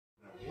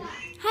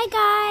Hi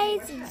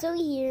guys, it's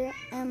Zoe here.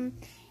 I'm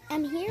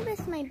here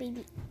with my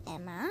baby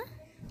Emma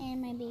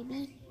and my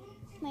nana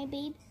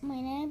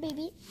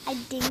baby. I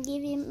didn't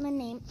give him a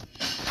name.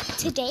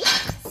 Today,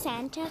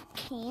 Santa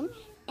came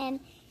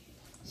and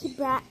he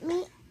brought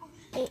me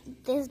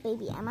this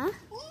baby Emma.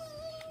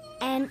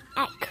 And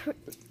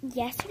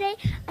yesterday,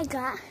 I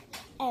got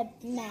a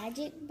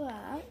magic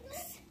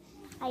box.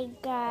 I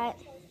got,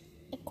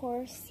 of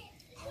course,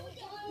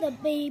 the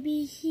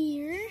baby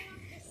here.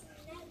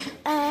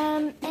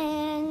 And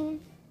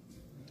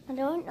I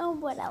don't know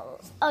what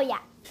else. Oh yeah,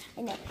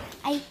 I know.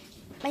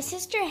 My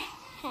sister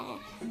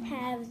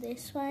have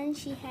this one.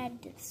 She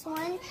had this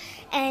one,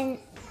 and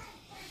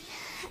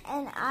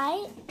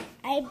I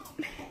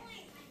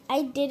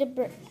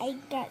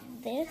got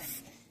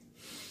this.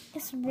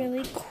 It's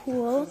really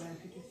cool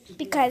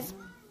because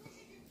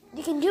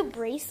you can do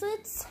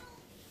bracelets.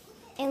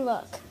 And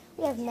look,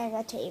 we have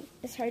mega tape.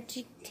 It's hard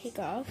to take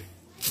off.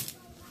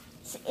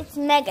 It's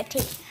mega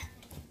tape.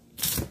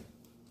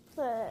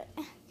 But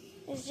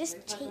it's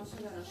just tape.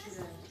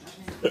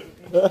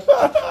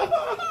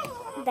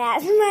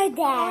 That's my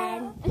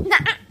dad.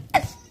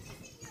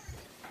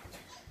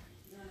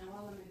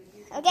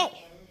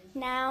 Okay,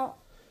 now,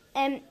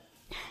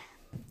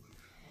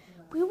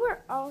 we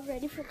were all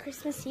ready for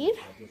Christmas Eve,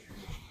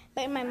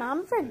 but my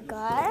mom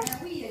forgot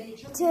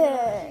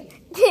to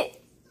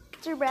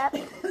wrap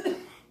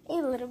a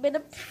little bit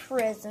of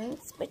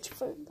presents, but she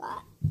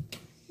forgot.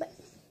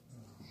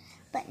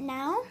 But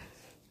now,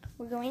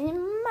 we're going in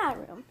my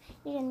room.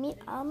 You're going to meet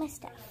all my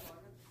stuff.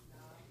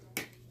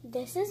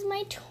 This is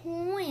my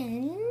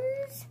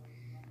twins.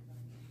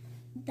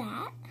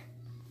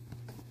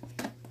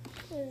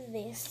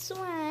 This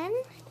one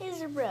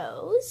is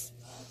Rose.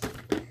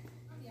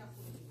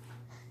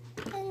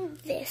 And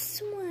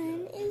this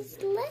one is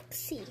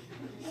Lexi.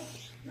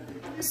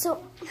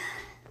 So,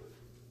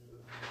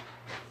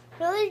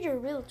 really, you're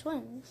real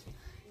twins.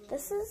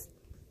 This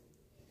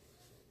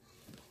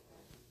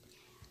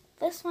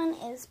one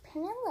is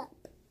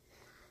Penelope.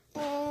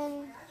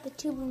 And the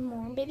two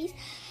more babies.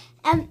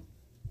 And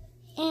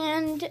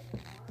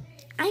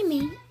I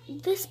made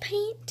this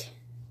paint.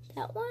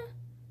 That one.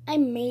 I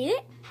made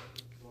it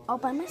all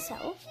by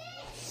myself.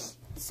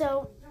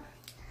 So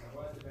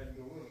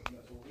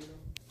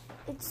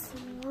it's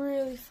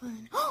really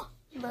fun.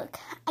 Look,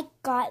 I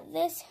got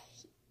this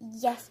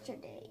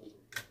yesterday.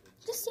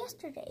 Just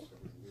yesterday.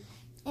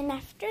 And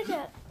after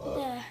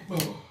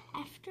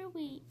after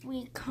we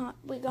got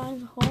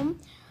home,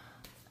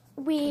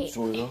 we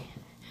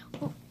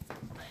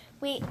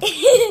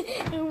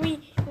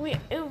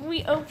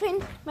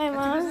opened my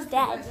mom's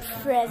dad's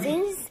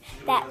presents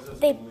that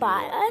they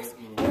bought us,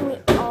 and we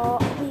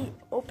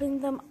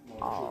opened them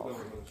all.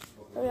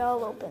 We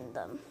all opened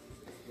them.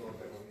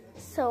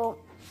 So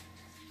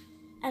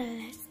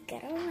let's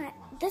get on it.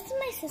 This is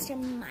my sister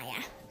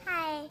Maya.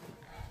 Hi.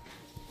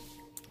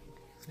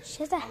 She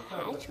has a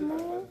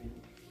Hatchimal.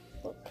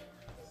 Look.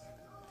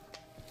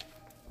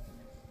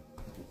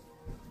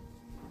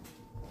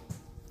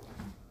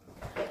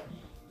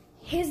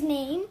 His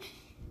name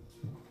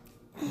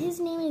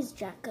is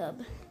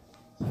Jacob.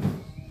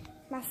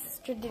 My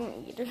sister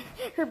didn't eat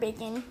her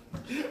bacon.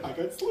 I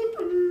got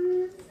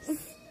slippers.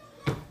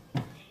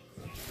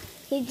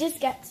 He just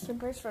got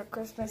slippers for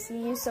Christmas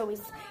Eve, so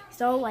he's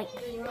all like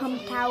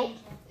pumped out.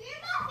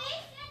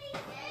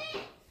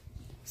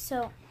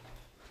 So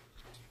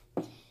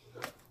I'm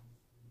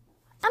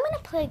gonna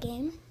play a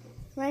game.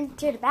 Run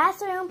to the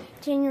bathroom,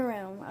 to your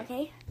room,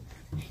 okay?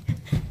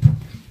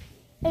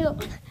 There you go.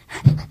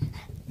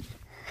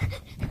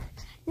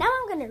 Now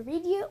I'm gonna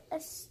read you a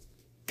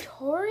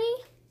story.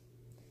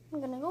 I'm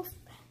gonna go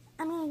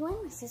in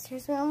my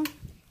sister's room.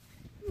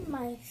 And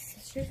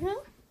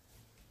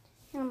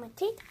I'm gonna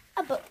take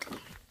a book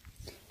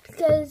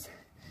because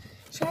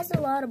she has a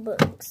lot of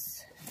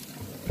books.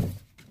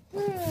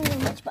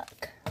 Which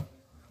book?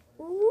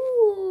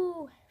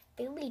 Ooh,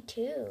 Philly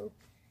 2.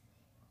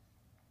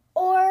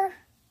 Or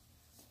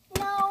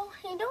no,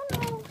 I don't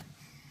know.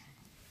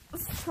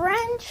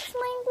 French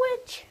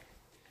language.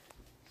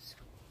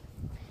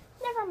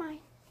 Never mind.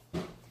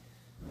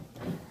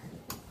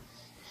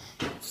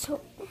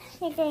 So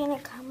you're gonna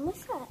come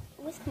with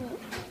me.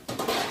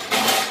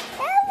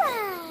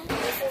 Bella!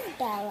 This is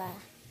Bella.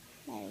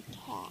 My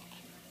cat.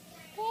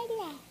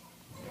 Bella.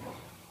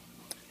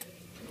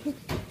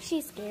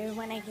 She's scared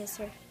when I kiss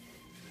her.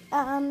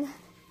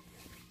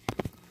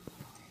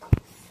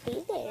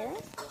 Stay there.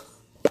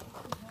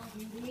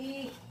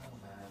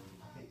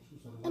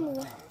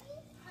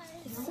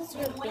 This is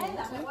her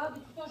Binky.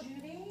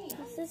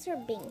 This is her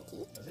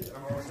Binky.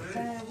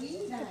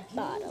 The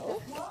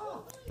bottle.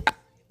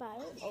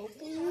 Bottle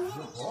opens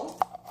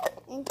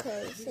and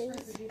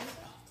closes.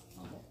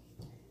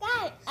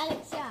 Got it,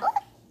 Alexa.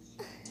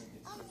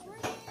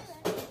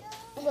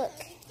 Look.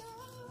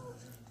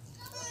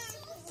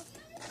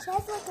 She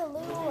has like a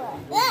little,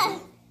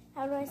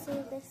 how do I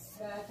say this?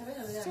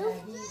 Soup?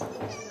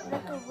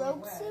 Like a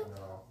rogue soup?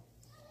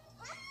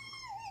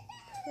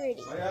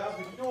 Pretty. It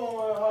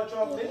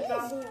is a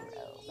robe.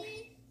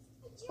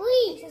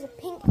 She has a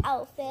pink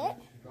outfit.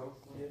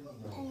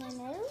 And then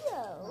a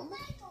robe.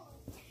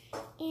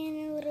 And a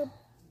little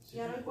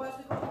cute.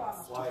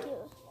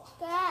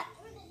 That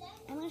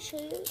I'm gonna show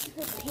you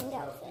her pink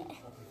outfit.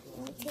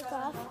 Let me take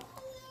off.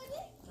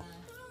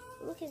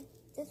 Look at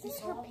this is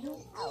her pink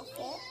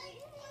outfit.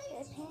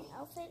 Her pink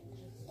outfit.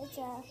 It's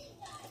a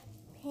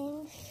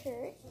pink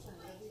shirt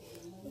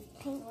with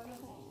pink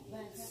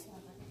pants.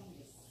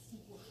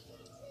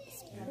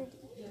 It's pretty.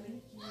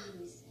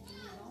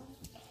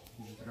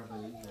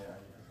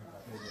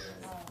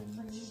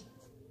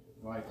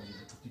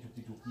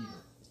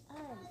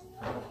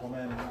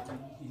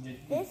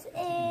 This is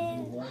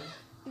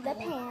the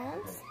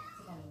pants.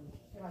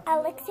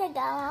 Alexia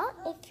Gallant,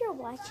 if you're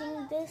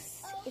watching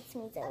this, it's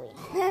me, Zoe.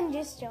 I'm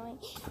just showing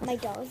my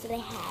dolls that I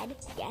had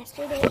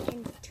yesterday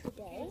and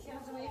today.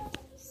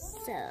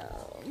 So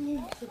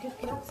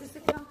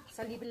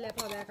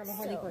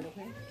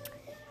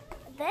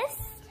this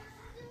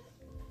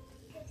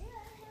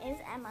is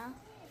Emma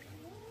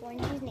when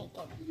she's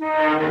naked.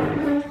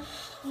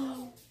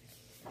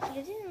 She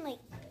doesn't like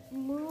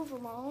move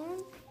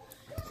alone.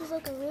 She's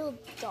like a real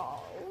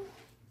doll.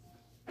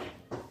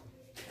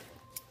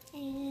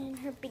 And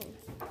her beanie.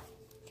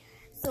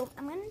 So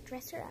I'm gonna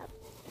dress her up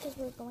because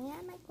we're going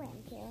at my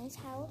grandparents'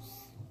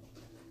 house.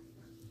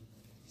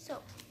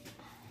 So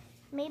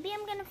maybe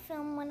I'm gonna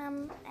film when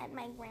I'm at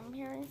my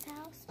grandparents'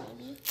 house.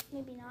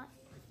 Maybe not.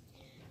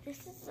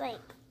 This is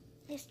like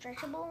a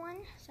stretchable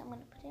one, so I'm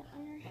gonna put it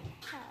on her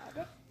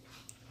head.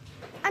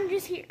 I'm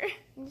just here.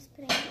 I'm just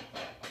putting it.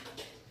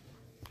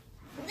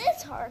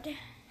 This hard.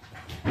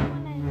 I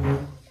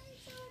wanna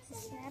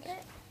snap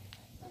it.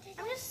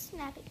 I'm just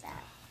snapping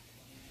that.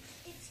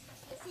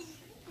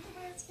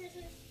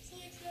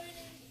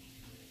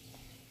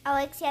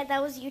 Alexia,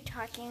 that was you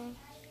talking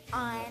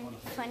on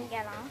Fun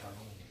Get On.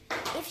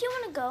 If you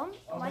want to go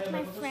watch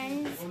my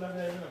friend's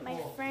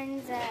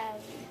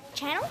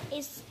channel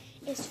is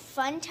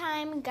Fun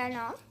Time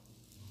Ganon.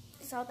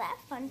 It's all that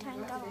Fun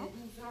Time Ganon.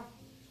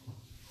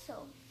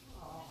 So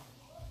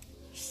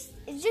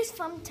it's just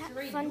Fun Time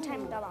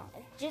Ganon.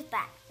 It's just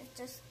that. It's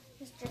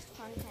just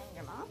Fun Time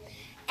Ganon.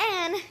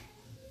 And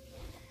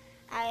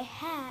I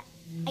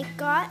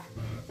got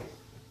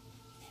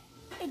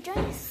a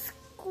giant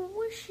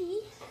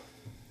squishy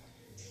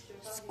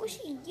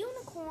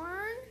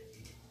unicorn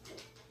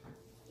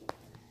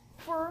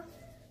for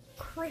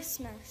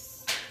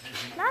Christmas.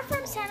 Not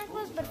from Santa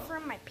Claus, but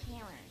from my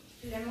parents.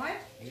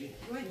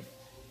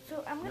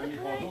 So I'm gonna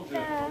put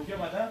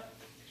the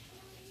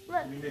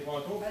look.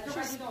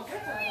 She's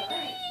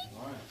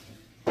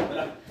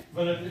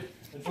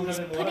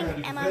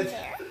putting Emma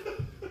there.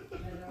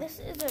 This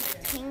is a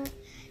pink.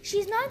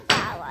 She's not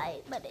that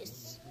light, but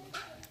it's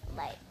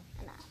light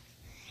enough.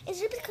 It's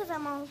just because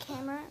I'm on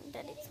camera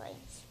that it's like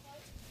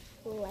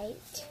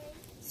light.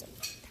 So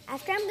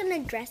after I'm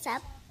gonna dress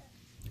up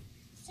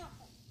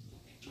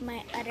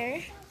my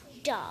other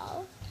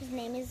doll. His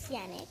name is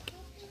Yannick.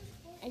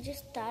 I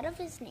just thought of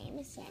his name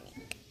is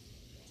Yannick.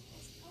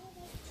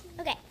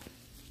 Okay.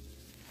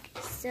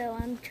 So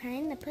I'm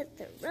trying to put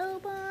the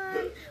robe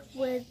on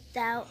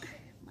without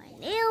my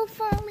nail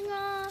falling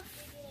off.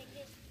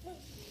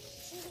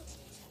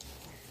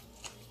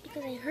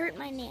 Because I hurt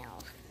my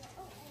nail.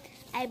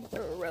 I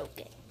broke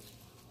it.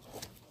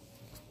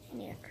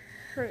 And it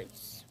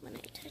hurts when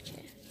I touch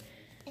it.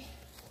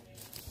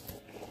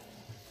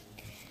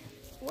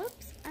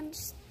 Whoops, I'm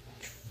just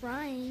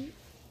trying.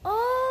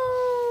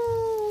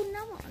 Oh,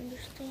 now I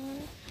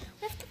understand.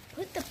 We have to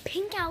put the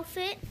pink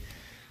outfit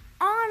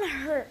on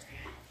her.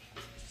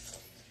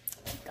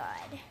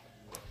 God.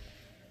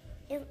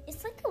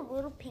 It's like a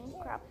little pink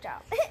crop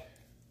top.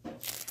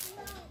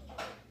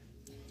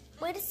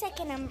 Wait a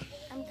second, I'm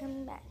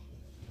coming back.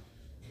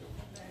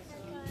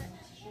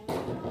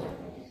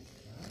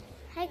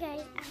 Hi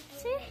guys,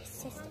 after her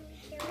sister,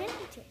 I'm gonna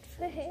do it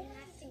for her.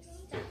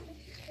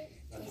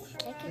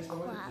 Just like a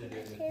clap,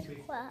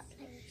 clap.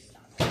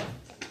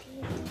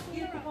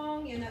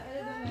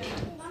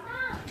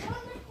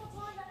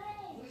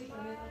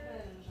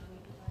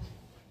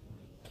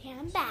 Okay,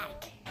 I'm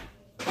back.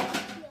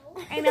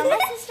 I know my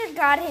sister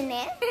got in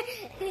it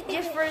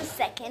just for a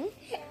second.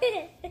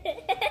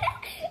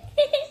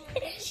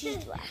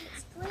 She's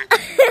laughing.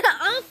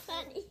 I'm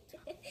funny.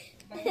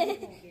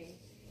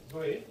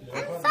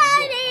 I'm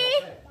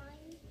funny.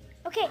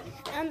 Okay,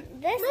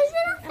 this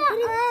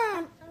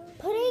I'm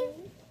putting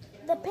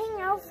the pink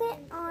outfit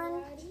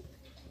on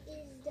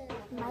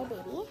my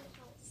baby.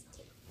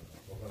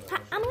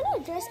 I'm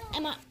gonna dress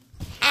Emma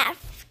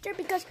after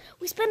because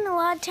we spend a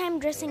lot of time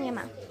dressing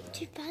Emma.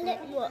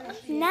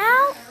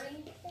 Now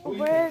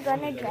we're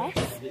gonna dress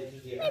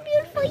my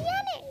beautiful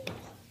Yannick.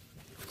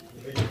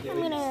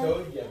 I'm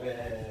gonna.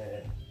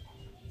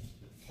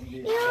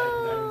 Yo.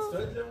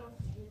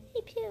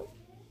 Hey, pew.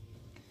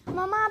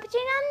 Mama, but you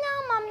don't know,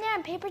 Mom, there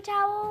a paper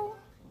towel.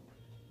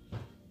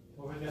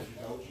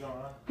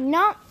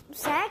 Non,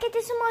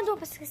 s'inquiétez sur mon dos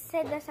parce que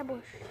c'est dans sa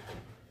bouche.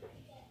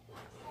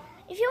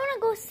 If you want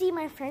to go see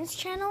my friend's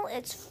channel,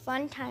 it's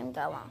Fun Time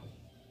Go On.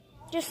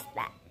 Just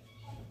that.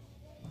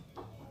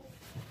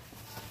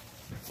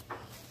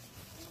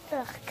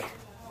 Look.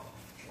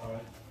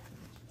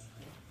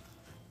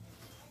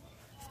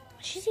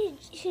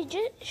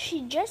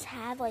 She just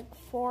had like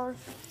four or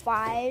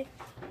five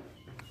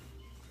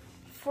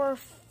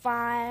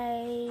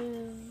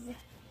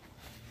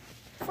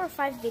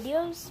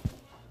videos.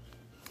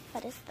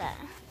 What is that?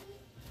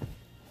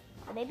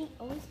 The baby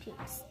always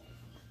pukes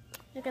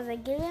because I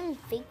give him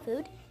fake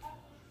food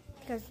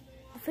because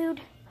the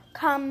food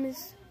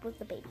comes with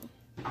the baby.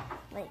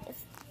 Like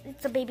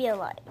it's a baby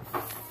alive.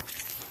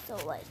 So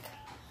like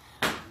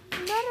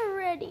not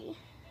already.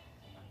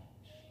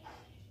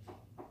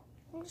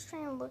 I'm just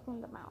trying to look in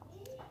the mouth.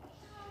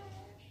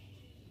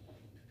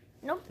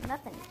 Nope,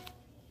 nothing.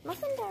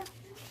 Nothing there.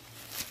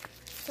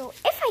 So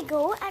if I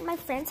go at my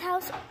friend's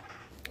house,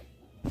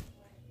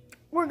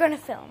 we're gonna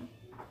film.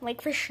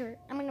 Like for sure.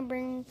 I'm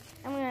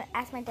gonna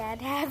ask my dad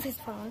to have his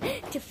phone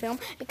to film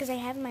because I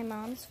have my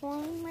mom's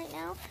phone right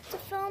now to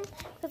film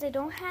because I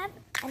don't have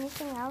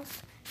anything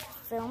else to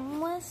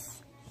film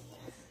with.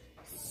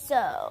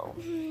 So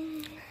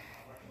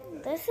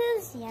this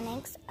is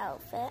Yannick's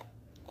outfit.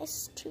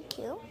 It's too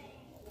cute.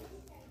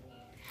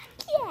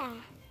 Yeah.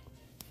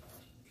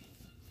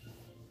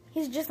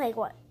 He's just like,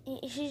 what?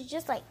 She's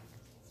just like,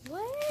 why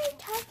are you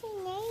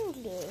talking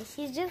English?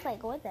 He's just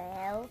like, what the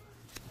hell?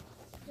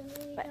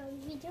 But,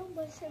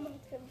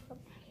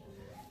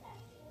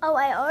 oh,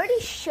 I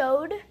already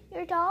showed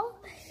your doll.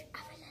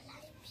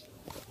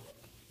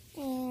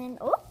 And,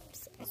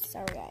 oops.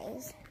 Sorry,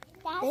 guys.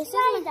 That's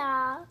my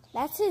doll.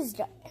 That's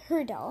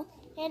her doll.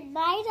 And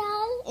my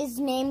doll is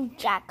named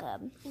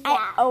Jacob. Yeah.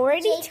 I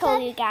already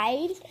told you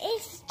guys.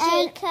 It's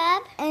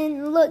Jacob.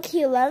 And look,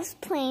 he loves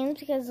planes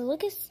because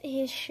look at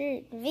his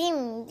shirt.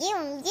 Vim,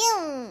 vim,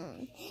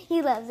 vim.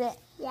 He loves it.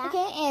 Yeah.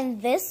 Okay,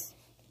 and this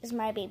is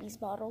my baby's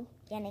bottle,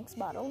 Yannick's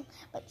bottle,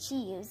 but she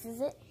uses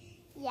it.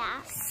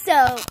 Yeah.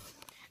 So,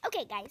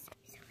 okay, guys.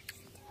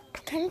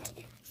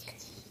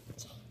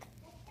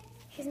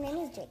 His name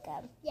is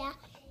Jacob. Yeah,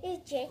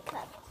 it's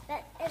Jacob. I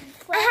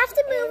have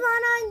to move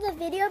on the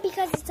video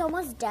because it's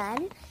almost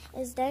done.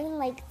 It's done in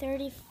like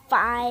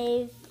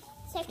 35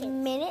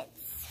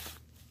 minutes.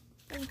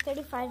 In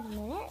 35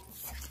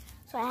 minutes.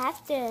 So I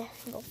have to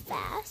go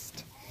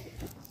fast.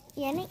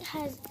 Yannick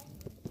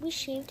we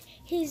shaved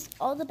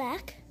all the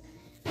back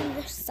and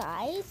the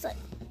sides, like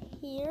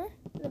here,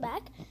 the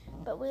back.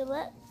 But we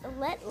let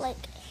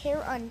like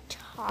hair on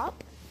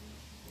top.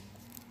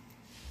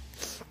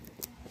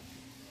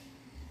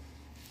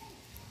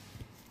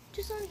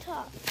 Just on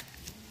top.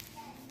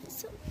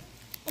 So,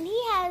 and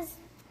he has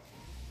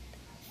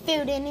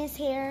food in his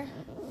hair.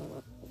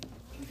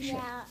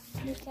 Yeah,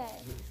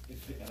 because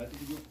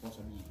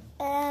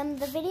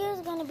the video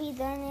is gonna be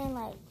done in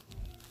like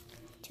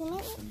 2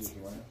 minutes.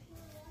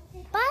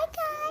 Bye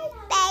guys.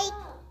 Bye.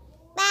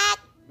 Bye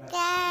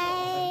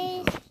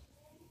guys.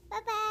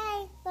 Bye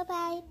bye. Bye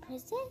bye.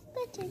 Press this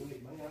button.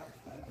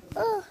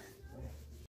 Oh.